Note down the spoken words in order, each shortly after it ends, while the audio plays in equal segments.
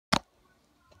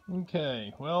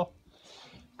Okay, well,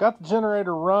 got the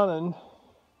generator running.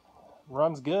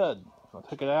 Runs good. I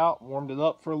took it out, warmed it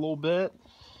up for a little bit.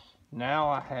 Now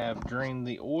I have drained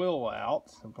the oil out.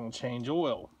 I'm going to change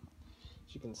oil.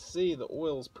 As you can see, the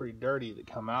oil is pretty dirty that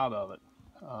come out of it.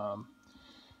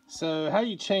 So how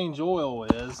you change oil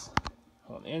is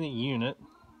on any unit,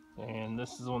 and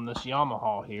this is on this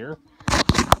Yamaha here.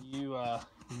 You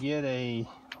get a,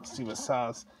 let's see what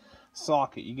size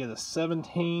socket. You get a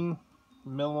 17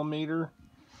 millimeter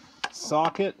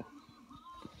socket,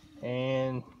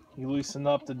 and you loosen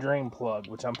up the drain plug,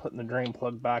 which I'm putting the drain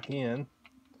plug back in.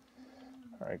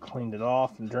 Alright, cleaned it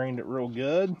off and drained it real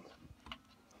good.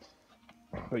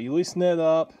 But you loosen it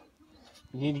up.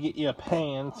 You need to get you a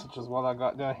pan, such as what I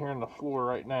got down here on the floor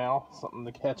right now, something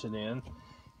to catch it in.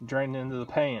 Drain it into the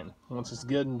pan. Once it's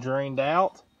good and drained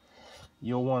out,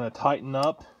 you'll want to tighten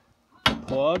up the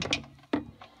plug.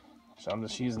 So I'm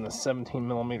just using the 17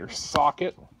 millimeter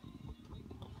socket.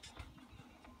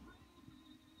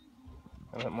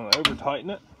 And I'm going to over tighten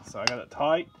it, so I got it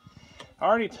tight. I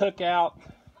already took out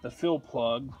the fill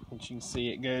plug, which you can see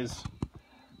it goes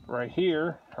right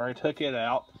here. I already took it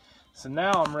out. So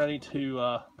now I'm ready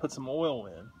to put some oil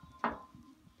in.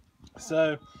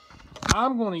 So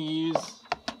I'm going to use,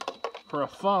 for a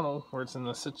funnel where it's in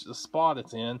the spot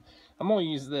it's in, I'm going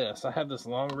to use this. I have this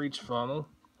long reach funnel,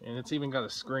 and it's even got a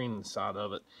screen inside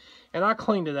of it. And I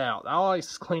cleaned it out. I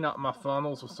always clean out my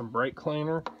funnels with some brake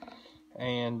cleaner,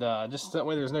 and just that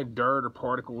way there's no dirt or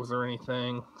particles or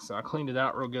anything. So I cleaned it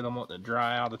out real good. I'm wanting it to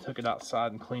dry out. I took it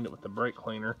outside and cleaned it with the brake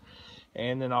cleaner,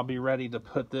 and then I'll be ready to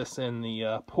put this in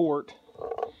the port,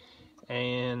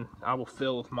 and I will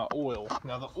fill with my oil.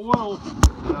 Now the oil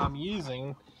that I'm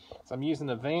using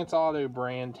the Vance Auto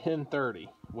brand 1030,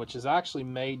 which is actually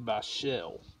made by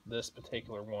Shell. This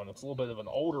particular one, it's a little bit of an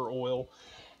older oil,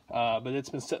 but it's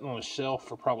been sitting on a shelf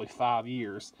for probably 5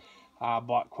 years. I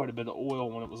bought quite a bit of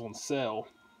oil when it was on sale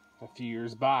a few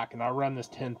years back, and I run this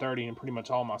 1030 in pretty much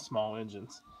all my small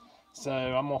engines. So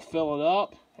I'm going to fill it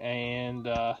up, and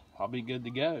I'll be good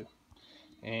to go.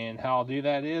 And how I'll do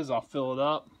that is I'll fill it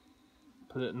up,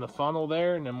 put it in the funnel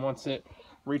there, and then once it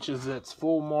reaches its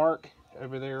full mark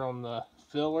over there on the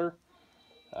filler,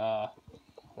 I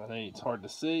think it's hard to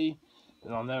see,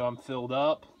 then I'll know I'm filled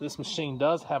up. This machine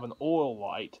does have an oil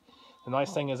light. The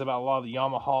nice thing is about a lot of the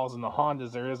Yamahas and the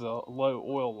Hondas, there is a low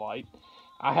oil light.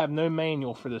 I have no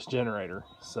manual for this generator,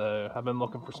 so I've been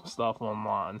looking for some stuff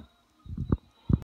online.